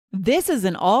This is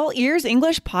an All Ears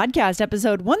English Podcast,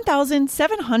 episode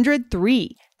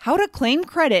 1703, How to Claim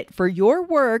Credit for Your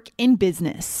Work in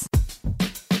Business.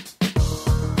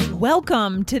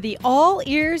 Welcome to the All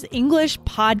Ears English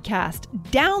Podcast,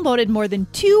 downloaded more than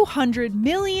 200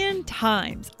 million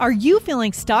times. Are you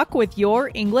feeling stuck with your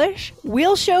English?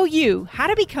 We'll show you how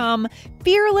to become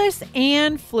fearless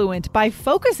and fluent by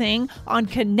focusing on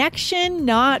connection,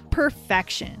 not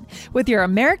perfection. With your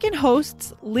American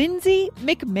hosts, Lindsay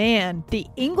McMahon, the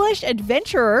English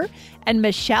adventurer, and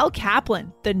Michelle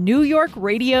Kaplan, the New York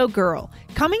radio girl,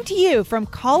 coming to you from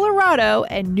Colorado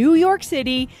and New York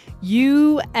City,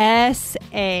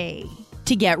 USA.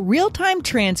 To get real-time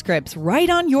transcripts right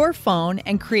on your phone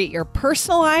and create your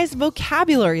personalized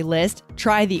vocabulary list,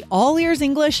 try the All Ears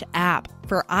English app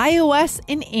for iOS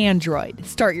and Android.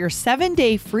 Start your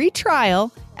 7-day free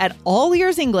trial at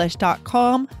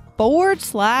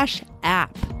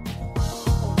allearsenglish.com/app.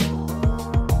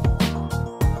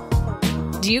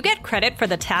 Do you get credit for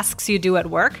the tasks you do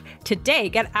at work? Today,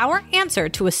 get our answer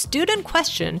to a student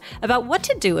question about what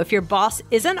to do if your boss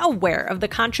isn't aware of the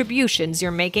contributions you're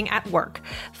making at work.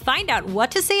 Find out what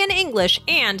to say in English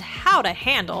and how to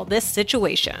handle this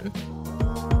situation.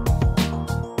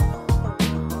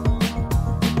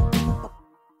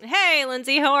 Hey,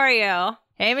 Lindsay, how are you?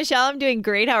 Hey, Michelle, I'm doing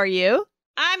great. How are you?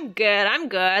 I'm good.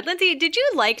 Lindsay, did you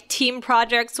like team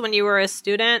projects when you were a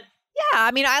student? Yeah,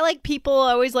 I mean, I like people.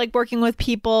 I always like working with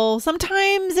people.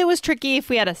 Sometimes it was tricky if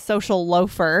we had a social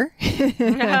loafer.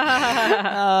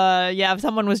 If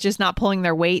someone was just not pulling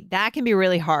their weight, that can be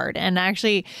really hard. And I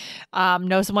actually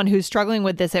know someone who's struggling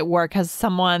with this at work, has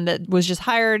someone that was just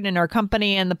hired in our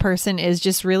company and the person is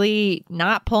just really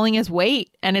not pulling his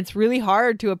weight. And it's really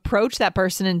hard to approach that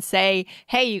person and say,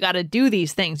 hey, you got to do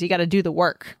these things. You got to do the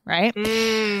work, right?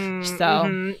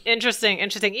 Interesting.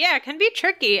 Yeah, it can be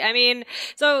tricky. I mean,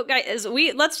 so guys,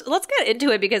 let's get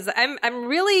into it because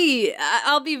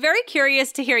I'll be very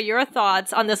curious to hear your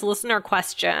thoughts on this listener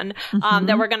question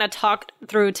that we're going to talk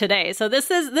through today. So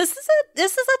this is a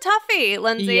toughie,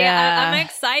 Lindsay. Yeah. I'm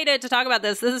excited to talk about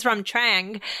this. This is from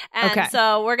Trang, and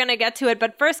so we're going to get to it.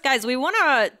 But first, guys, we want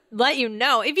to let you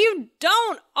know, if you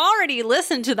don't already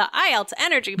listen to the IELTS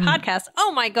Energy podcast,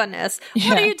 oh my goodness,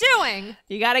 what are you doing?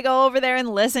 You got to go over there and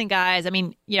listen, guys. I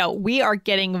mean, we are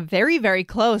getting very, very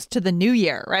close to the new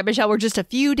year, right, Michelle? We're just a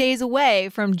few days away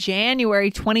from January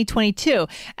 2022.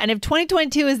 And if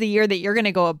 2022 is the year that you're going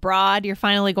to go abroad, you're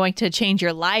finally going to change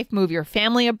your life, move your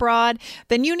family abroad,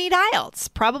 then you need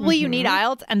IELTS. Probably you need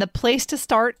IELTS. And the place to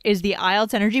start is the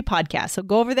IELTS Energy podcast. So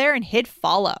go over there and hit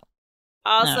follow.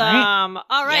 Awesome.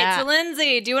 All right. Yeah. So,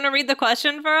 Lindsay, do you want to read the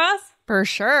question for us? For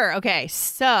sure. Okay.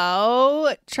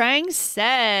 So Trang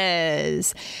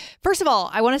says, first of all,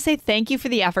 I want to say thank you for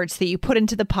the efforts that you put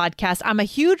into the podcast. I'm a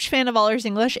huge fan of All Ears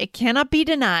English. It cannot be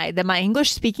denied that my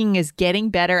English speaking is getting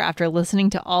better after listening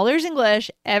to All Ears English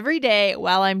every day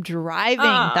while I'm driving.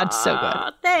 That's so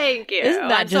good. Thank you. Isn't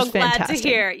that I'm just so glad fantastic? to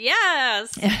hear.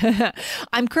 Yes.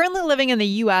 I'm currently living in the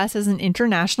U.S. as an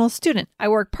international student. I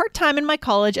work part-time in my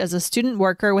college as a student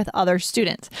worker with other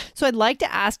students. So I'd like to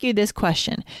ask you this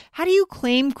question. How do you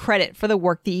claim credit for the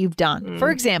work that you've done?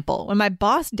 For example, when my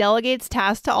boss delegates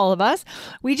tasks to all of us,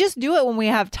 we just do it when we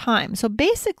have time. So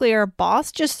basically, our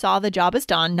boss just saw the job is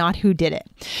done, not who did it.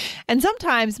 And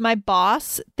sometimes my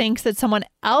boss thinks that someone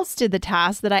else did the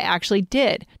task that I actually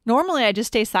did. Normally, I just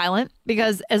stay silent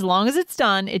because as long as it's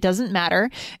done, it doesn't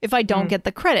matter if I don't get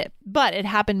the credit. But it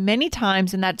happened many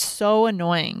times and that's so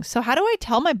annoying. So how do I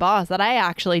tell my boss that I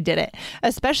actually did it,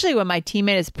 especially when my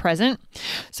teammate is present,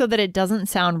 so that it doesn't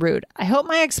sound rude? I hope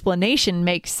my explanation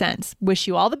makes sense. Wish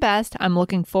you all the best. I'm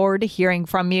looking forward to hearing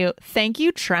from you. Thank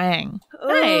you, Trang.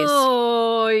 Nice.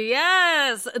 Oh,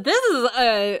 yes. This is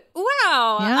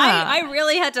wow. Yeah. I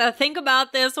really had to think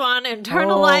about this one,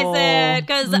 internalize it,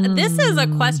 because this is a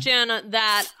question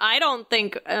that I don't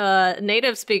think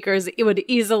native speakers would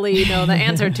easily know the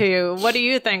answer to. What do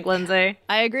you think, Lindsay?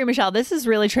 I agree, Michelle. This is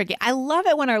really tricky. I love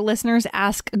it when our listeners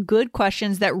ask good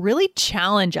questions that really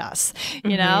challenge us.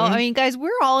 You know, I mean, guys,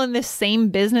 we're all in this same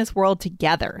business world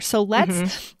together. So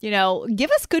let's,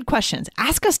 give us good questions.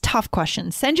 Ask us tough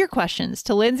questions. Send your questions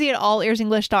to Lindsay at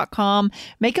allearsenglish.com.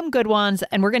 Make them good ones.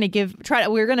 And we're going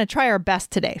to try our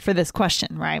best today for this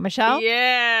question. Right, Michelle?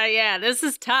 Yeah. This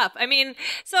is tough. I mean,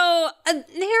 so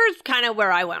here's kind of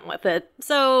where I went with it.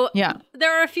 So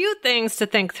there are a few things to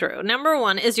think through. Number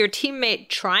one, is your teammate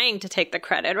trying to take the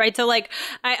credit, right? So like,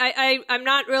 I'm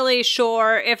not really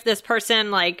sure if this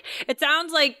person, like, it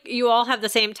sounds like you all have the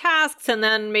same tasks and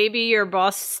then maybe your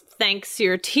boss thanks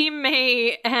your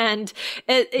teammate? And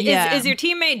is your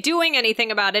teammate doing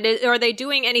anything about it? Are they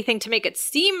doing anything to make it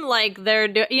seem like they're,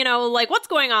 like what's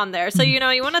going on there? So, you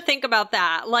want to think about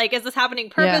that. Like, is this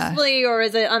happening purposefully or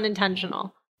is it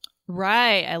unintentional?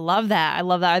 Right. I love that.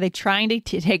 Are they trying to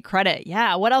take credit?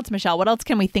 Yeah. What else, Michelle? What else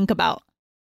can we think about?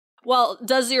 Well,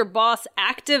 does your boss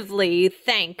actively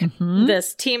thank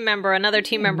this team member, another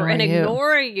team member, and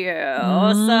ignore you?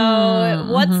 So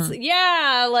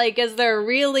is there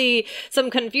really some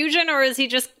confusion, or is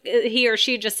he or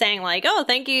she just saying like, oh,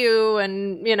 thank you,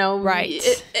 and, right.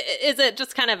 Is it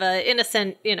just kind of a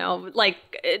innocent, like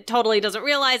it totally doesn't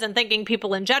realize and thanking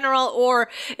people in general, or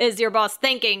is your boss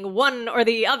thanking one or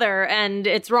the other and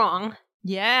it's wrong?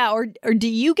 Yeah. Or do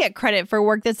you get credit for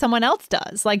work that someone else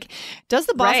does? Like, does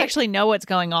the boss actually know what's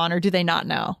going on, or do they not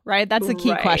know? Right. That's the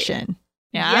key question.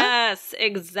 Yeah. Yes,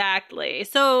 exactly.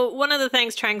 So one of the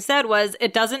things Trang said was,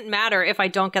 it doesn't matter if I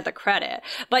don't get the credit,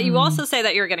 but you also say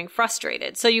that you're getting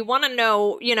frustrated. So you want to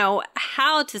know,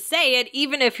 how to say it,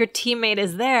 even if your teammate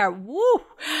is there. Woo.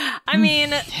 I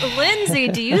mean, Lindsay,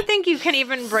 do you think you can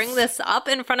even bring this up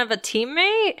in front of a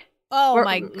teammate? Oh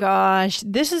my gosh,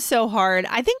 this is so hard.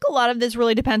 I think a lot of this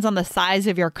really depends on the size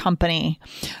of your company.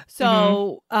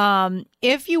 So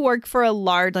if you work for a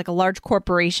large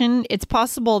corporation, it's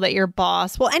possible that your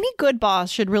boss, any good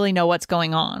boss should really know what's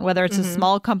going on, whether it's a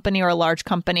small company or a large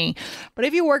company. But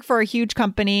if you work for a huge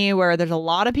company where there's a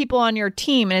lot of people on your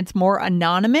team and it's more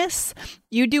anonymous,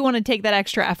 you do want to take that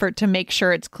extra effort to make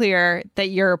sure it's clear that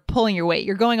you're pulling your weight.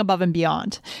 You're going above and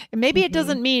beyond. And maybe it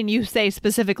doesn't mean you say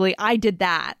specifically, I did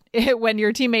that when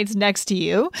your teammate's next to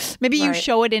you. Maybe you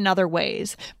show it in other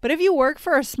ways. But if you work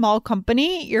for a small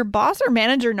company, your boss or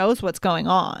manager knows what's going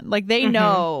on. Like, they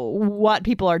know what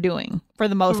people are doing for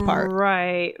the most part.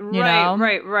 Right.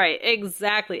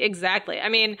 Exactly. I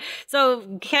mean,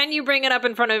 so can you bring it up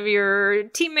in front of your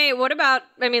teammate? What about,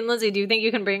 Lindsay, do you think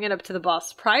you can bring it up to the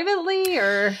boss privately,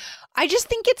 or? I just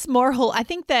think it's more I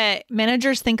think that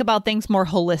managers think about things more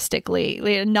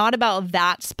holistically, not about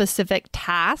that specific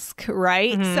task,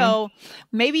 right? So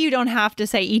maybe you don't have to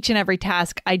say each and every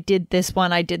task, I did this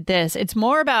one, I did this. It's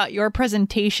more about your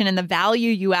presentation and the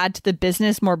value you add to the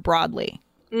business more broadly,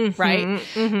 right?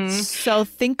 So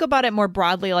think about it more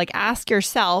broadly, like ask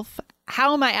yourself,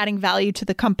 how am I adding value to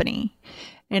the company?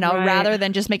 Rather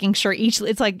than just making sure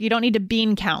it's like, you don't need to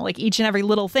bean count like each and every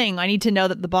little thing. I need to know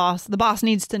that the boss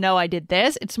needs to know I did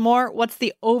this. It's more, what's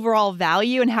the overall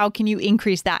value and how can you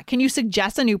increase that? Can you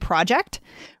suggest a new project,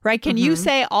 right? Can you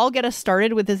say, I'll get us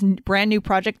started with this brand new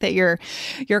project that your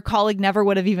colleague never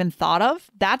would have even thought of?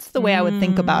 That's the way I would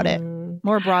think about it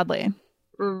more broadly.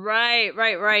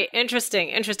 Right.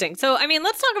 Interesting. So,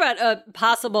 let's talk about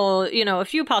a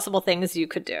few possible things you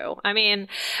could do.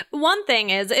 One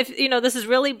thing is, if, this is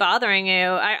really bothering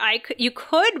you, you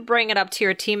could bring it up to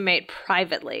your teammate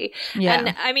privately.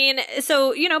 Yeah. And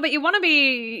but you want to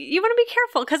be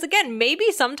careful, because again,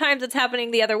 maybe sometimes it's happening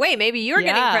the other way. Maybe you're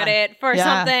getting credit for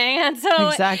something. And so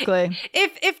exactly.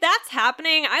 If that's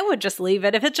happening, I would just leave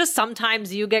it. If it's just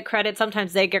sometimes you get credit,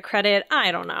 sometimes they get credit,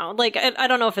 I don't know. Like, I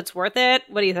don't know if it's worth it.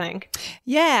 What do you think?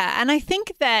 Yeah. And I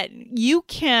think that you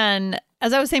can,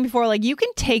 as I was saying before, like, you can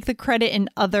take the credit in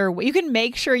other ways. You can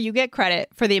make sure you get credit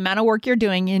for the amount of work you're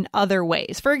doing in other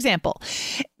ways. For example,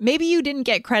 maybe you didn't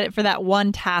get credit for that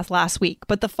one task last week,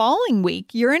 but the following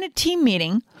week you're in a team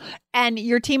meeting and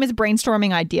your team is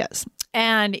brainstorming ideas.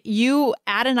 And you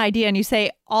add an idea and you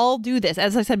say, I'll do this.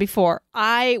 As I said before,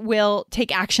 I will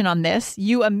take action on this.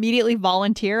 You immediately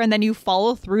volunteer and then you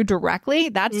follow through directly.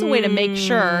 That's the way to make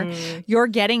sure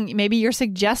maybe you're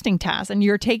suggesting tasks and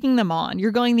you're taking them on.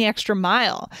 You're going the extra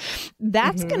mile.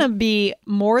 That's going to be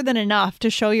more than enough to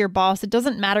show your boss it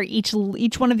doesn't matter each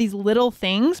one of these little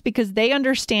things, because they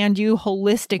understand you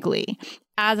holistically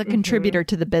as a contributor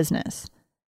to the business.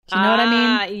 Do you know what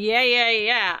I mean?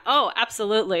 Yeah. Oh,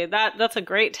 absolutely. That's a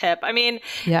great tip. But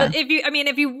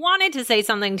if you wanted to say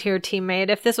something to your teammate,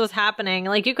 if this was happening,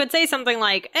 like, you could say something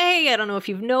like, hey, I don't know if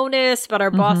you've noticed, but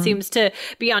our boss seems to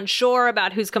be unsure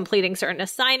about who's completing certain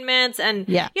assignments. And,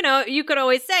 you could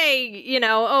always say,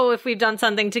 if we've done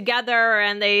something together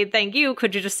and they thank you,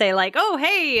 could you just say like, oh,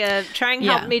 hey, Trang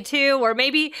helped me too? Or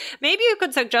maybe you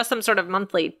could suggest some sort of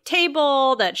monthly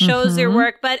table that shows your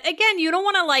work. But again, you don't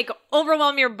want to like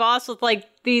overwhelm your boss with like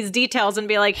these details and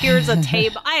be like, here's a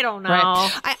table. I don't know.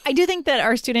 Right. I do think that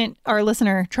our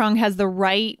listener, Trang, has the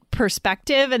right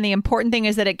perspective, and the important thing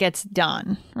is that it gets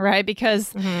done, right?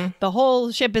 Because the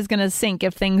whole ship is going to sink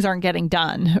if things aren't getting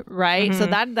done, right? So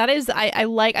that is,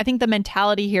 I think the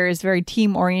mentality here is very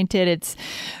team oriented. It's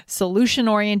solution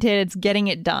oriented. It's getting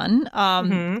it done.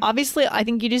 Obviously, I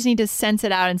think you just need to sense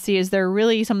it out and see, is there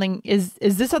really something, is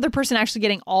this other person actually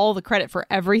getting all the credit for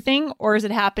everything? Or is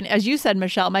it happen, as you said,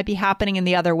 Michelle, it might be happening in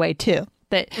the other way too,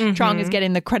 that Trong is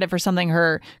getting the credit for something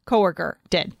her coworker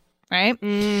did. Right?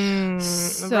 Right.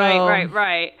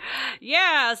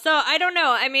 Yeah. So I don't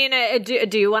know. I mean,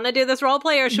 do you want to do this role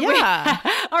play, or should we? All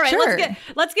right. Sure.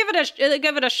 Let's give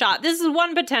it a shot. This is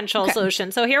one potential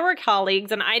solution. So here we're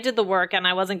colleagues, and I did the work, and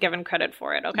I wasn't given credit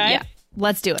for it. Okay. Yeah.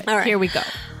 Let's do it. All right. Here we go.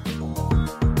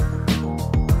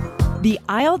 The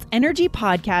IELTS Energy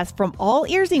podcast from All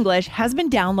Ears English has been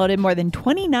downloaded more than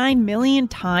 29 million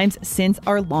times since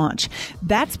our launch.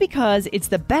 That's because it's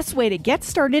the best way to get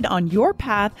started on your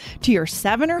path to your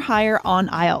 7 or higher on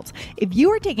IELTS. If you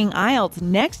are taking IELTS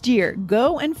next year,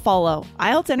 go and follow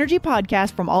IELTS Energy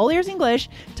podcast from All Ears English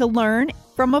to learn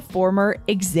from a former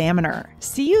examiner.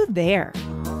 See you there.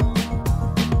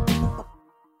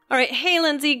 All right. Hey,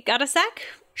 Lindsay, got a sec?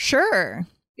 Sure.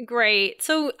 Great.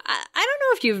 So I don't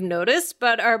know if you've noticed,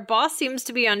 but our boss seems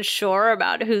to be unsure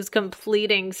about who's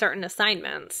completing certain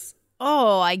assignments.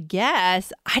 Oh, I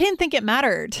guess. I didn't think it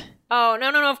mattered. Oh,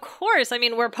 no, of course. I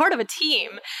mean, we're part of a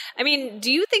team. I mean,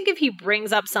 do you think if he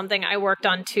brings up something I worked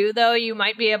on too, though, you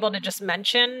might be able to just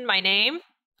mention my name?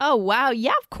 Oh, wow.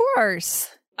 Yeah, of course.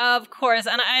 Of course.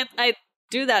 And I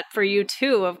do that for you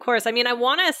too, of course. I mean, I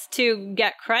want us to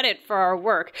get credit for our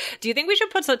work. Do you think we should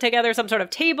put together some sort of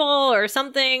table or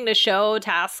something to show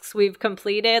tasks we've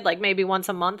completed, like maybe once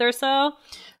a month or so?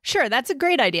 Sure, that's a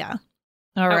great idea.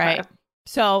 All right.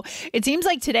 So it seems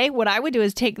like today what I would do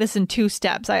is take this in 2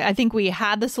 steps. I think we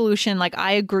had the solution, like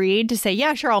I agreed to say,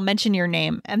 yeah, sure, I'll mention your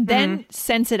name, and then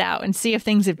sense it out and see if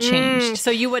things have changed. So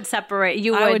you would separate.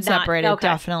 I would separate it,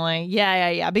 definitely.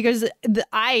 Yeah. Because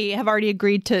I have already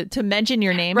agreed to mention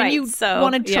your name. Right. And you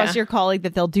want to trust your colleague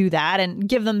that they'll do that and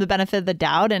give them the benefit of the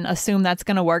doubt and assume that's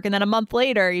going to work. And then a month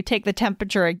later, you take the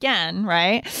temperature again,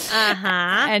 right?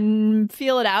 And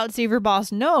feel it out, see if your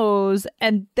boss knows.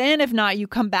 And then if not, you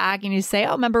come back and you say,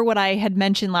 oh, remember what I had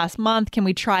mentioned last month? Can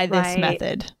we try this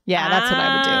method? Yeah, that's what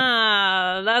I would do.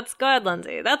 That's good,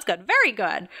 Lindsay. That's good. Very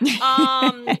good. So,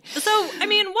 I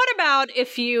mean, what about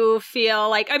if you feel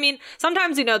like, I mean,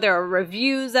 sometimes, there are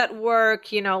reviews at work,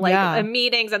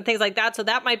 meetings and things like that. So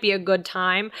that might be a good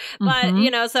time. But,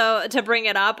 so to bring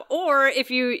it up, or if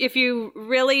you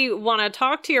really want to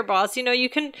talk to your boss, you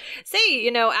can say,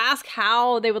 ask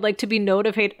how they would like to be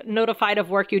notified of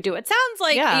work you do. It sounds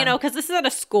like, because this is at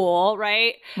a school,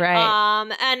 right?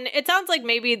 Right. And it sounds like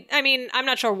maybe, I mean, I'm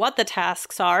not sure what the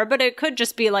tasks are, but it could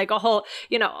just be like a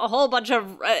whole bunch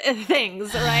of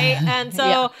things, right? And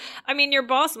so, I mean, your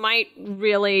boss might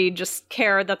really just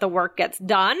care that the work gets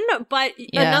done. But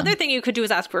another thing you could do is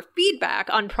ask for feedback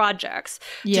on projects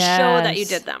to show that you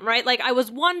did them, right? Like, I was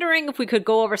wondering if we could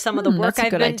go over some of the work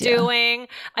I've been doing.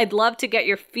 I'd love to get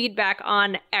your feedback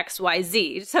on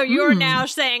XYZ. So you're now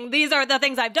saying these are the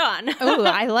things I've done. Oh,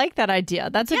 I like that idea.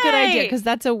 That's a good idea, because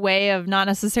that's a way of not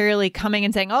necessarily coming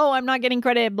and saying, oh, I'm not getting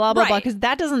credit, blah, blah, blah, because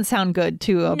that doesn't sound good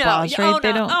to a boss, right?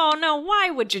 Oh, no. Why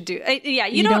would you do I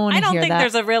don't think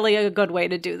there's a good way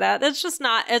to do that. It's just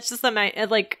not, it's just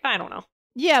like, I don't know.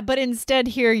 Yeah, but instead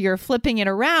here you're flipping it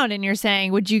around and you're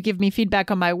saying, would you give me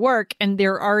feedback on my work? And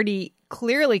they're already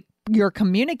clearly, you're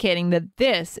communicating that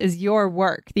this is your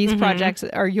work. These projects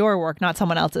are your work, not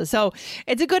someone else's. So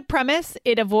it's a good premise.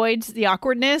 It avoids the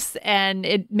awkwardness, and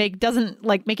it doesn't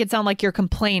make it sound like you're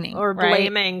complaining or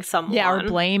blaming someone. Yeah, or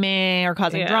blaming or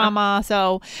causing drama.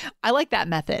 So I like that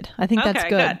method. I think that's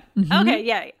good. Okay,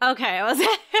 yeah. Okay. I was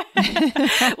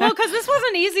well, because this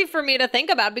wasn't easy for me to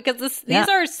think about, because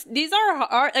these are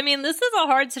hard. I mean, this is a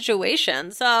hard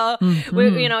situation. So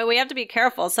we have to be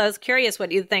careful. So I was curious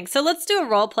what you think. So let's do a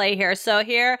role play here. So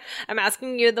here I'm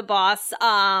asking you, the boss, to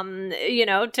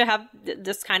have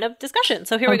this kind of discussion.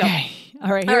 So here we go.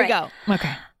 All right, here we go.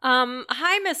 Okay.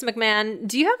 Hi, Miss McMahon.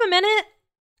 Do you have a minute?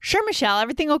 Sure, Michelle.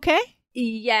 Everything okay?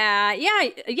 Yeah.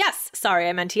 Yes. Sorry,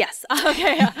 I meant yes.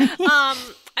 Okay.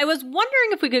 I was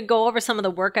wondering if we could go over some of the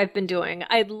work I've been doing.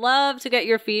 I'd love to get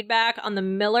your feedback on the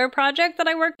Miller project that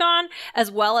I worked on,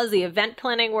 as well as the event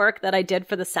planning work that I did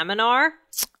for the seminar.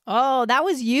 Oh, that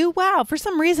was you? Wow. For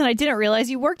some reason, I didn't realize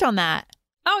you worked on that.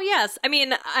 Oh, yes. I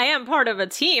mean, I am part of a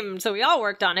team, so we all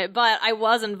worked on it, but I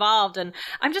was involved, and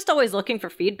I'm just always looking for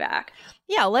feedback.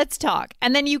 Yeah, let's talk.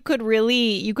 And then you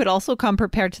could also come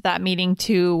prepared to that meeting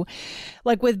to,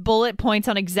 like, with bullet points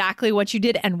on exactly what you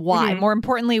did and why. More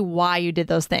importantly, why you did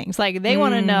those things. Like, they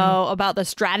want to know about the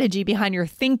strategy behind your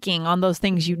thinking on those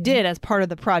things you did as part of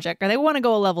the project, or they want to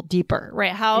go a level deeper,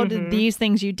 right? How did these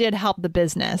things you did help the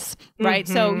business, right?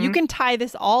 So you can tie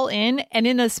this all in, and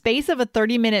in the space of a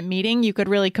 30-minute meeting, you could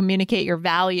really communicate your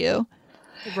value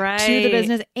to the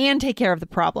business and take care of the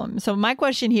problem. So my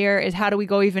question here is, how do we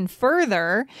go even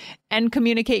further and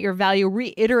communicate your value,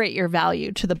 reiterate your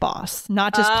value to the boss?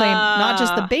 Not just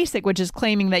the basic, which is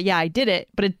claiming that, yeah, I did it,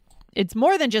 but it's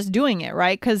more than just doing it,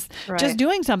 right? Because just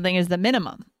doing something is the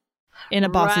minimum in a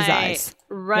boss's eyes.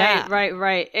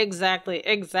 Right. Exactly.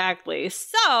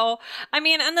 So, I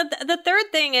mean, and the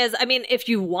third thing is, I mean, if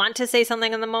you want to say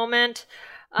something in the moment,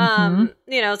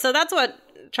 so that's what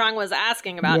Trong was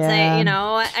asking about. Saying,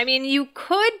 I mean, you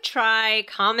could try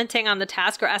commenting on the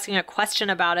task or asking a question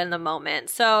about it in the moment.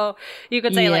 So you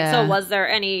could say so was there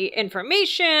any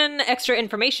extra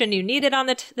information you needed on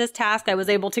this task? I was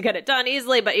able to get it done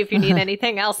easily, but if you need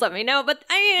anything else, let me know. But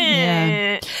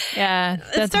it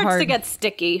starts to get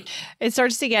sticky. It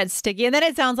starts to get sticky. And then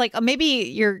it sounds like maybe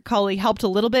your colleague helped a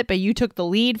little bit, but you took the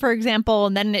lead, for example.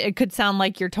 And then it could sound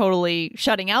like you're totally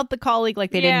shutting out the colleague,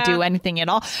 like they didn't do anything at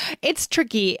all. It's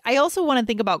tricky. I also want to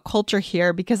think about culture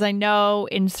here, because I know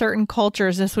in certain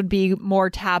cultures this would be more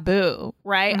taboo,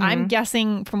 right? I'm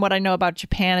guessing from what I know about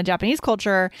Japan and Japanese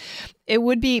culture, it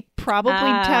would be probably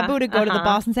taboo to go to the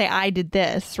boss and say, I did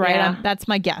this, right? Yeah. That's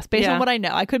my guess based on what I know.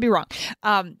 I could be wrong.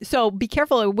 So be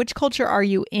careful. Which culture are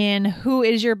you in? Who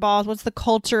is your boss? What's the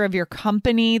culture of your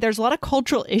company? There's a lot of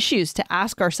cultural issues to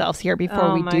ask ourselves here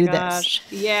before we do this.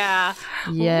 Yeah.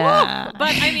 Yeah. Woo.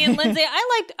 But I mean, Lindsay,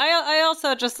 I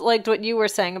also just liked what you were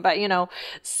saying about,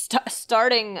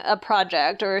 starting a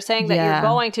project or saying that you're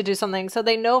going to do something, so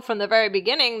they know from the very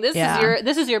beginning, this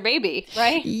is your baby,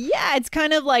 right? Yeah. It's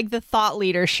kind of like the thought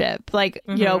leadership. Like,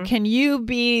 can you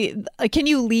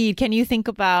lead? Can you think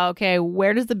about, okay,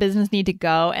 where does the business need to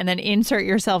go? And then insert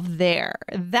yourself there.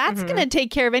 That's going to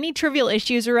take care of any trivial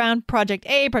issues around project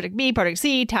A, project B, project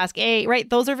C, task A, right?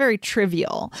 Those are very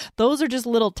trivial. Those are just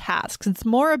little tasks. It's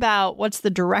more about what's the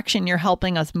direction you're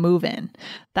helping us move in.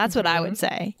 That's what I would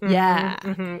say. Yeah.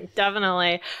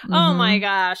 Definitely. Oh my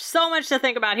gosh. So much to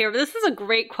think about here. But this is a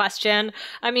great question.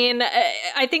 I mean,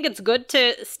 I think it's good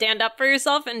to stand up for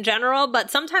yourself in general,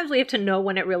 but sometimes we have to know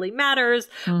when it really matters,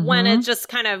 when it's just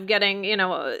kind of getting,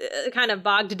 kind of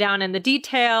bogged down in the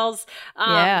details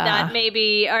that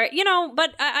maybe are,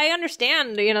 but I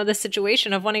understand, the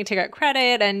situation of wanting to get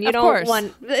credit, and you don't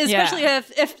want, especially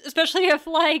if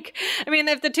like, I mean,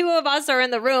 if the two of us are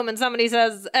in the room and somebody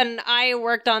says, and I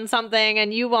worked on something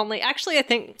and you only, actually, I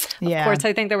think, of course,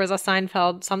 I think there was a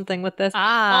Seinfeld something with this. There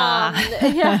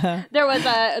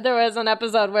was an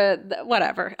episode where,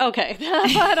 whatever. Okay.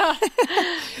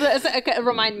 But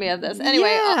remind me of this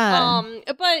anyway.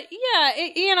 But yeah,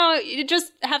 you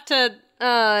just have to.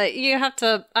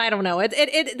 I don't know.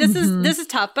 This is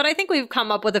tough, but I think we've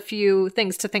come up with a few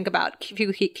things to think about.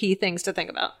 Few key things to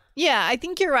think about. Yeah, I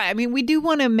think you're right. I mean, we do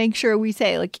want to make sure we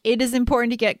say, like, it is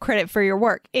important to get credit for your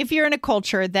work. If you're in a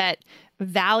culture that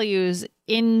values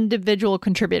individual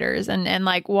contributors and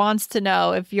like wants to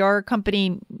know if your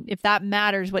company, if that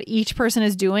matters what each person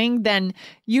is doing, then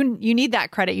you need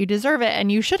that credit. You deserve it, and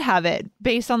you should have it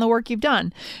based on the work you've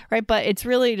done, right? But it's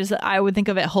really just, I would think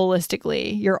of it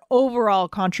holistically, your overall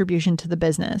contribution to the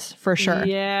business, for sure.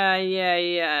 Yeah.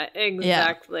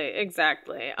 Exactly.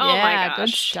 Oh my gosh. Good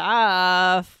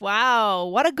stuff. Wow.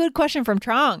 What a good question from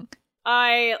Trong.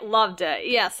 I loved it.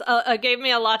 Yes, it gave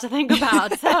me a lot to think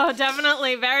about. So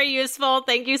definitely very useful.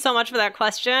 Thank you so much for that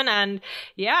question. And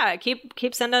yeah,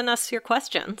 keep sending us your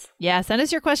questions. Yeah, send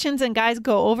us your questions. And guys,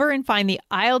 go over and find the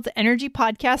IELTS Energy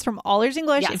podcast from All Ears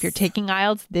English if you're taking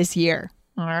IELTS this year.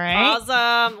 All right.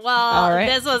 Awesome. Well,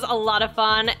 this was a lot of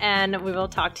fun, and we will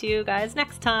talk to you guys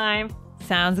next time.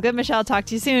 Sounds good, Michelle. Talk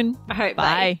to you soon. All right.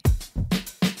 Bye.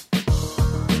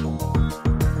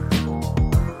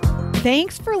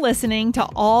 Thanks for listening to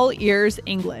All Ears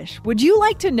English. Would you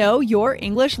like to know your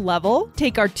English level?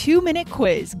 Take our 2-minute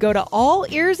quiz. Go to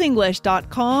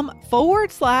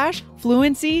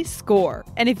allearsenglish.com/fluency score.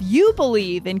 And if you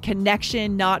believe in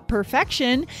connection, not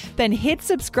perfection, then hit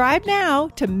subscribe now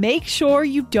to make sure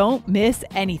you don't miss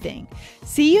anything.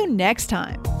 See you next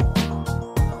time.